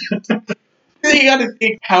product. You got to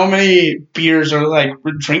think how many beers are like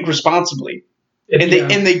drink responsibly, and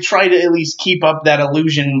they try to at least keep up that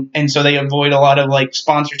illusion, and so they avoid a lot of like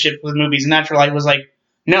sponsorship with movies. And Natural Light was like,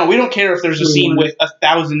 no, we don't care if there's a scene with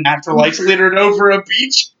 1,000 Natural Lights littered over a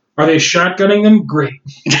beach. Are they shotgunning them? Great,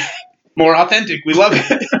 more authentic. We love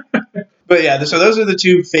it. But yeah, so those are the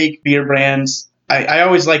two fake beer brands. I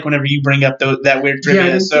always like whenever you bring up that weird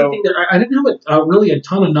trivia. Yeah, I didn't have really a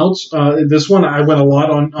ton of notes. This one, I went a lot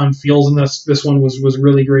on feels, and this one was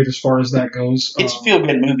really great as far as that goes. It's a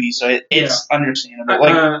feel-good movie, so it's understandable.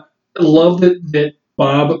 I love that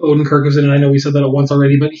Bob Odenkirk is in it. I know we said that once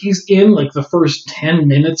already, but he's in like the first 10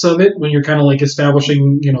 minutes of it when you're kind of like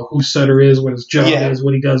establishing, who Sutter is, what his job is,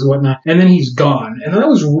 what he does, whatnot. And then he's gone. And I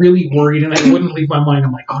was really worried, and I wouldn't leave my mind.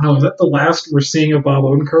 I'm like, oh no, is that the last we're seeing of Bob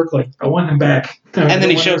Odenkirk? Like, I want him back. And then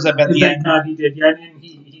he shows up at the end. Thank God he did. Yeah, and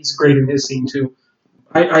he's great in his scene too.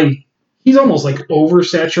 He's almost like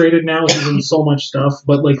oversaturated now. He's in so much stuff,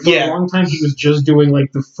 but like for a long time he was just doing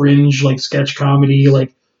like the fringe like sketch comedy,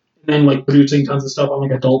 like and then like producing tons of stuff on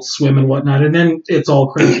like Adult Swim and whatnot. And then it's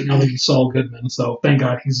all crazy now that he's Saul Goodman. So thank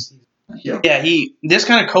God he's this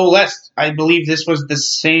kind of coalesced. I believe this was the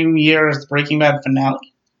same year as the Breaking Bad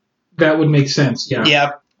finale. That would make sense. Yeah.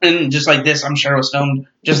 Yeah, and just like this, I'm sure it was filmed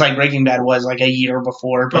just like Breaking Bad was like a year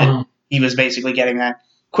before, but he was basically getting that.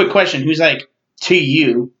 Quick question: who's like to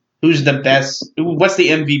you? Who's the best? What's the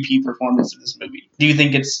MVP performance of this movie? Do you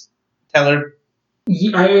think it's Teller?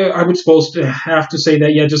 I would supposed to have to say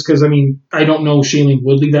that, just because, I don't know Shailene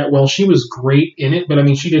Woodley that well. She was great in it, but,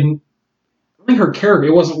 she didn't... I think her character,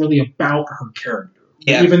 it wasn't really about her character.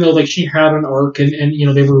 Yeah. Even though, she had an arc and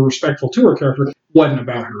they were respectful to her character, it wasn't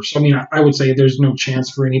about her. So, I would say there's no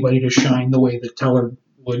chance for anybody to shine the way that Teller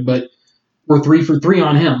would, but... We're 3 for 3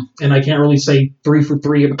 on him, and I can't really say 3 for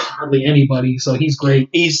 3 about hardly anybody, so he's great.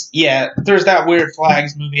 There's that Weird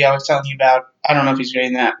Flags movie I was telling you about. I don't know if he's great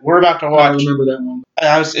in that. We're about to watch. I remember that one.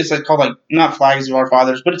 It's like called not Flags of Our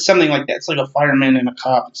Fathers, but it's something like that. It's like a fireman and a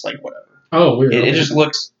cop. It's like whatever. Oh, weird. It just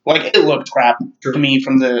looks like it looked crap to me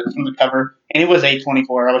from the cover, and it was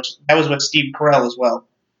A24. That was with Steve Carell as well.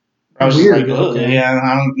 I was weird.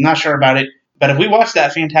 I'm not sure about it, but if we watch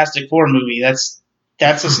that Fantastic Four movie, that's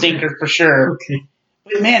a stinker for sure. Okay.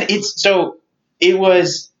 But man, it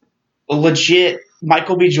was legit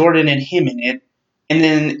Michael B. Jordan and him in it. And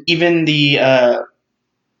then even I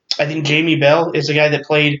think Jamie Bell is the guy that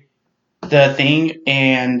played the Thing,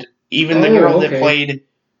 and even the girl that played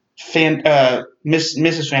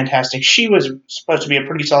Mrs. Fantastic, she was supposed to be a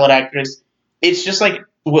pretty solid actress. It's just like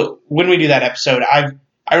when we do that episode,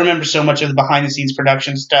 I remember so much of the behind the scenes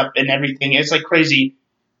production stuff and everything. It's like crazy.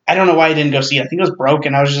 I don't know why I didn't go see it. I think it was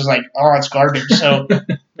broken. I was just like, oh, it's garbage. So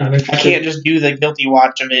I can't just do the guilty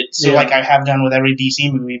watch of it. So like I have done with every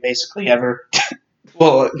DC movie basically ever.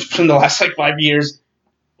 Well, from the last 5 years,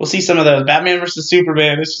 we'll see some of those. Batman versus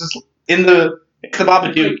Superman. It's just it's the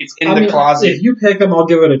Babadook. It's in the closet. If you pick them, I'll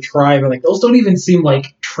give it a try. But those don't even seem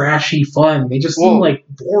like trashy fun. They just seem like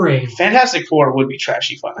boring. Fantastic Four would be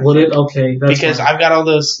trashy fun. Would it? Okay, that's because fine. I've got all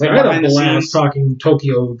those. I had a blast talking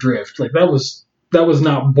Tokyo Drift. That was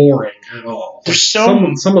not boring at all. There's some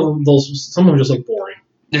of them just look boring.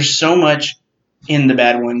 There's so much in the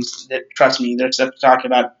bad ones that, trust me, there's stuff to talk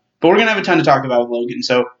about. But we're gonna have a ton to talk about with Logan,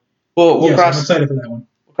 so we'll cross. I'm excited for that one.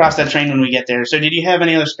 We'll cross that train when we get there. So, did you have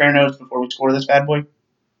any other spare notes before we score this bad boy?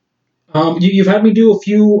 You've had me do a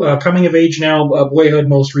few coming of age now. Boyhood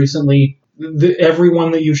most recently.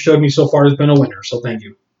 Everyone that you've showed me so far has been a winner. So thank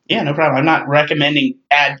you. Yeah, no problem. I'm not recommending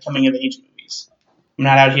bad coming of age movies. I'm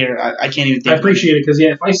not out here. I can't even think. I appreciate it because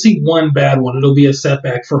if I see one bad one, it'll be a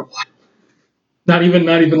setback for a while. Not even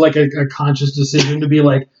like a conscious decision to be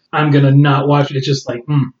like, I'm gonna not watch it. It's just like,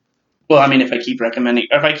 Well, if I keep recommending,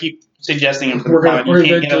 if I keep suggesting them for the pod, you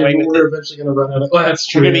can't get away with it. We're eventually gonna run out of. Well, that's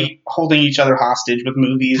true. We're gonna be holding each other hostage with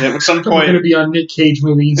movies at some point. We're gonna be on Nick Cage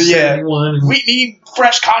movies. Yeah, we need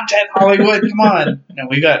fresh content, Hollywood. Come on.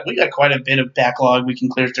 We got quite a bit of backlog we can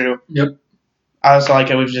clear through. Yep. I also like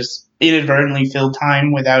how we've just inadvertently filled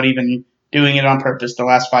time without even doing it on purpose the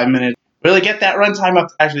last 5 minutes. Really get that runtime up.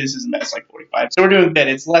 Actually, this isn't bad. It's 45. So we're doing good.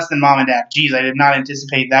 It's less than Mom and Dad. Jeez, I did not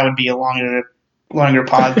anticipate that would be a longer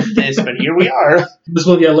pod than this, but here we are. This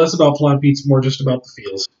one, less about plot beats, more just about the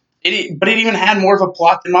feels. But it even had more of a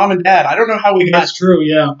plot than Mom and Dad. I don't know how we got. That's true,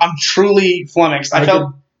 yeah. I'm truly flummoxed. I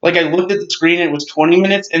felt like I looked at the screen and it was 20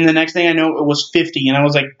 minutes, and the next thing I know, it was 50. And I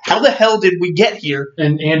was like, how the hell did we get here?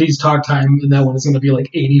 And Andy's talk time in that one is going to be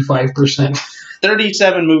 85%.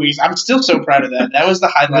 37 movies. I'm still so proud of that. That was the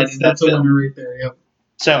highlight of that That's a film. winner right there, yep.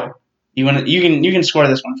 So, you can score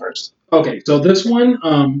this one first. Okay, so this one,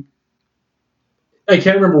 I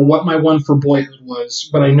can't remember what my one for Boyhood was,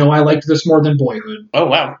 but I know I liked this more than Boyhood. Oh,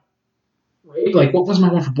 wow. Right? What was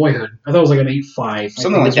my one for Boyhood? I thought it was an 8.5.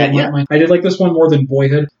 Something like that, yeah. I did like this one more than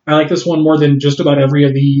Boyhood. I like this one more than just about every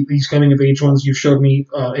of these coming of age ones you showed me,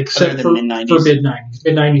 except for mid-90s.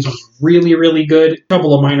 Mid-90s was really, really good. A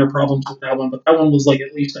couple of minor problems with that one, but that one was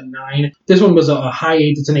at least a 9. This one was a high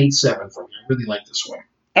 8. It's an 8.7 for me. I really like this one.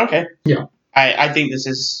 Okay. Yeah. I think this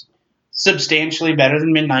is substantially better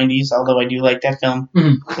than mid-90s, although I do like that film.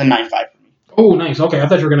 Mm-hmm. It's a 9.5 for me. Oh, nice. Okay, I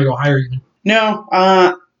thought you were going to go higher even.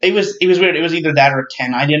 No, it was weird. It was either that or a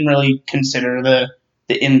 10. I didn't really consider the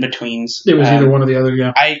the in-betweens. It was either one or the other,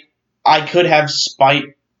 yeah. I could have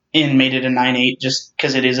Spite and made it a 9.8 just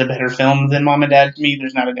because it is a better film than Mom and Dad to me.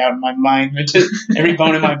 There's not a doubt in my mind. It's just every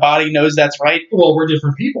bone in my body knows that's right. Well, we're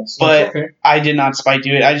different people, so but okay. I did not Spite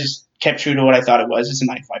do it. I just kept true to what I thought it was. It's a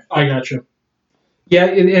 9.5. I gotcha. Yeah,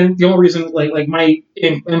 and the only reason, like my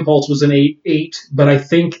impulse was an 8, but I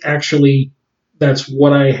think actually that's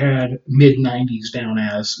what I had mid-90s down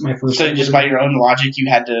as my first. So just by your own logic, you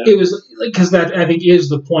had to. It was because that I think is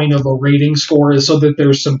the point of a rating score, is so that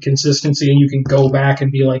there's some consistency and you can go back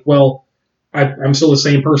and be like, well, I'm still the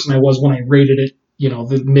same person I was when I rated it.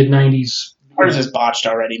 The mid-90s. Ours is botched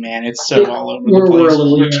already, man. It's so all over the place. We're a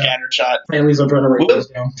little scattershot. At least I'm trying to write this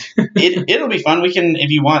down. It'll be fun. We can, if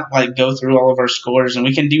you want, like go through all of our scores, and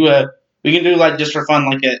we can do like just for fun,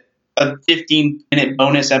 like a 15-minute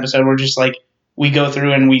bonus episode where just like we go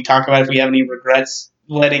through and we talk about if we have any regrets,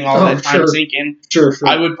 letting all that time sink in. Sure.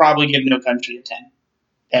 I would probably give No Country a 10.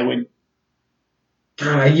 That would.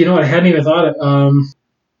 I hadn't even thought it.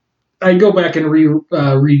 I'd go back and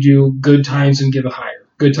redo Good Times and give it higher.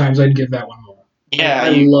 Good Times, I'd give that one more. Yeah,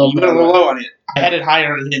 you went a little low on it. I had it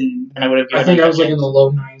higher than I would have given. I think I was like in the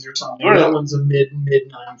low 9s or something. That one's a mid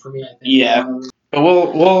 9 for me, I think. Yeah. But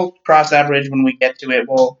we'll cross that bridge when we get to it.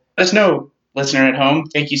 Well, let us know, listener at home.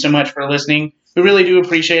 Thank you so much for listening. We really do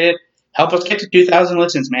appreciate it. Help us get to 2,000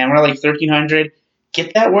 listens, man. We're like 1,300.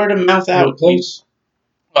 Get that word of mouth out. We're close.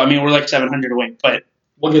 Well, I mean, we're like 700 away, but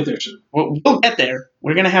we'll get there soon. We'll get there.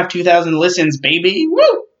 We're gonna have 2,000 listens, baby.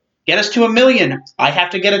 Woo! Get us to 1 million. I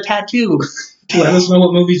have to get a tattoo. Let us know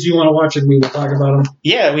what movies you want to watch, and we will talk about them.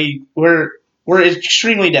 Yeah, we're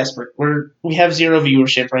extremely desperate. We have 0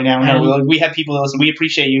 viewership right now. No, we have people that listen. We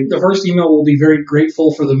appreciate you. The first email will be very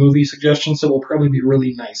grateful for the movie suggestions, so will probably be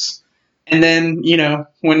really nice. And then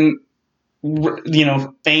when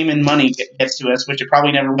fame and money gets to us, which it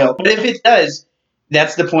probably never will. But if it does,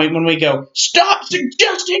 that's the point when we go, stop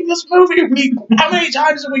suggesting this movie. How many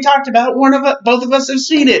times have we talked about it? Both of us have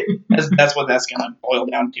seen it. That's what that's going to boil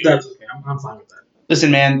down to. That's okay. I'm fine with that.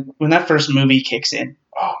 Listen, man, when that first movie kicks in,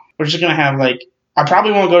 we're just going to have I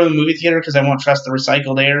probably won't go to the movie theater because I won't trust the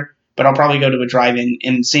recycled air, but I'll probably go to a drive-in,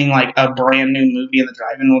 and seeing like a brand new movie in the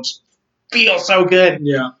drive-in will just feel so good.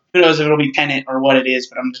 Yeah. Who knows if it'll be Tenet or what it is,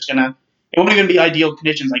 but I'm just going to. It won't even be ideal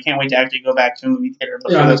conditions. I can't wait to actually go back to a movie theater.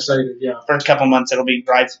 But I'm excited, yeah. First couple months, it'll be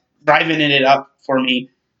driving it up for me,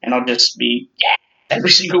 and I'll just be, every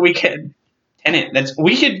single weekend. Tenet.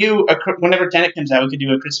 We could do, whenever Tenet comes out, we could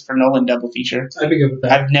do a Christopher Nolan double feature. I'd be good with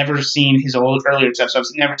that. I've never seen his earlier stuff, so I've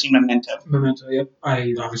never seen Memento. Memento, yep.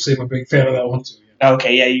 I obviously am a big fan of that one, too. Yeah.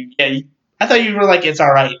 Okay, yeah. I thought you were like, it's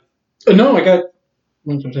all right. No, I got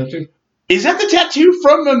one tattoo. Is that the tattoo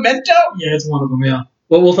from Memento? Yeah, it's one of them, yeah.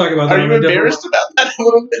 Well, we'll talk about that. Are you embarrassed about that a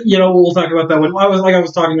little bit? We'll talk about that one. I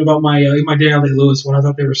was talking about my Daniel Day-Lewis one. I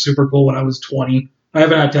thought they were super cool when I was 20. I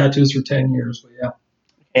haven't had tattoos for 10 years, but yeah.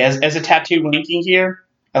 As a tattoo ranking here,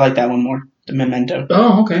 I like that one more, the Memento.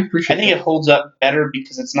 Oh, okay. Appreciate I think it holds up better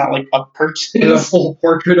because it's not like a purchase. A full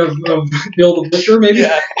portrait of Bill the Butcher, maybe?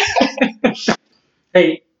 Yeah.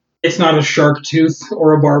 Hey, it's not a shark tooth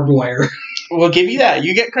or a barbed wire. We'll give you that.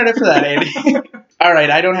 You get credit for that, Andy. All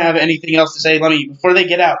right, I don't have anything else to say. Before they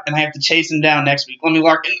get out, and I have to chase them down next week, let me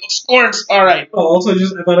lock in those scores. All right. Oh, also,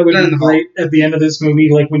 I thought it would be great at the end of this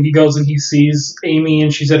movie, like when he goes and he sees Amy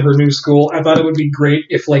and she's at her new school. I thought it would be great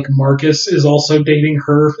if, like, Marcus is also dating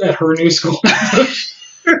her at her new school.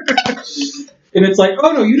 And it's like,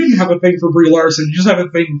 oh no, you didn't have a thing for Brie Larson. You just have a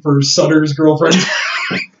thing for Sutter's girlfriend.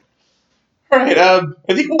 All right, I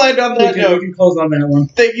think we'll end on that note. We can close on that one.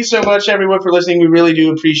 Thank you so much, everyone, for listening. We really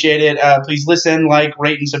do appreciate it. Please listen,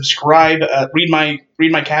 rate, and subscribe. Read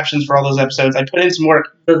my captions for all those episodes. I put in some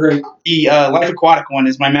work. They're great. The Life Aquatic one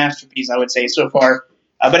is my masterpiece, I would say, so far.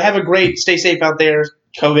 But have a great, stay safe out there.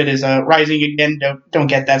 COVID is rising again. Don't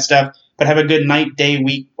get that stuff. But have a good night, day,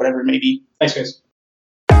 week, whatever it may be. Thanks, guys.